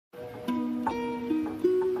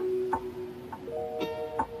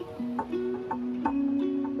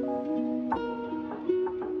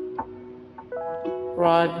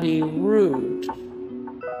Rodney Rude,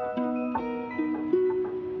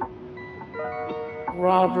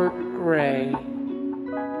 Robert Gray,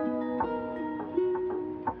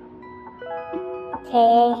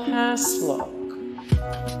 Paul Hasluck,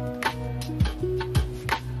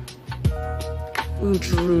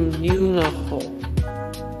 Oodgeroo Noonuccal,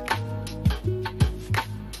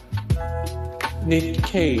 Nick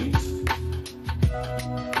Cave,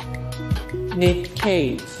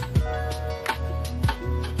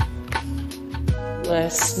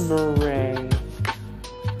 Les Murray,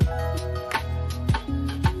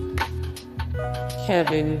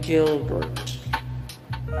 Kevin Gilbert,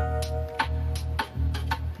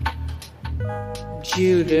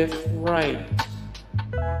 Judith Wright,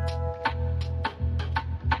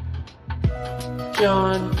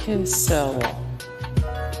 John Kinsella,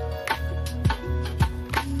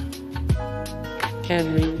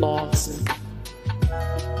 Henry Lawson,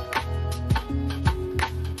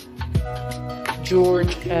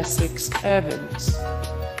 George Essex Evans,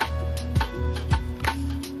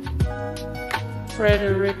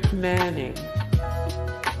 Frederic Manning,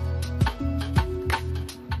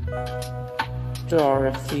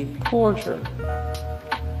 Dorothy Porter,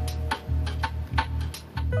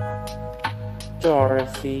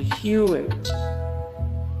 Dorothy Hewett,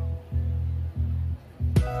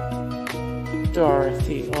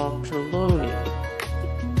 Dorothy Auchterlonie,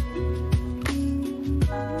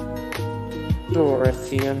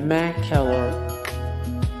 Dorothea Mackellar,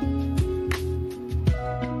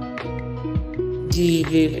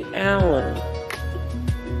 Daevid Allen,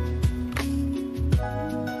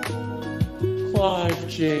 Clive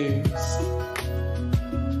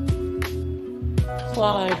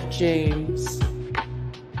James,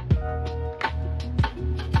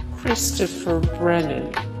 Christopher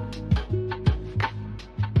Brennan,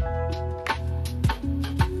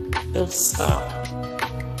 Hasluck,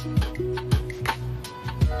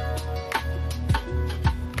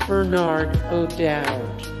 Bernard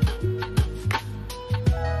O'Dowd,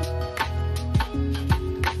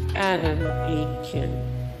 Adam Aitken,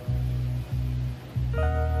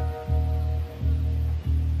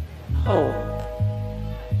 Hope.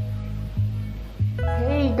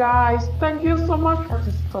 Hey guys, thank you so much for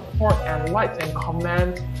the support and likes and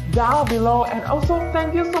comments down below, and also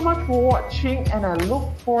thank you so much for watching, and I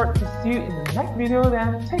look forward to see you in the next video.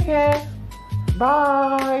 Then take care,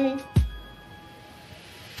 bye.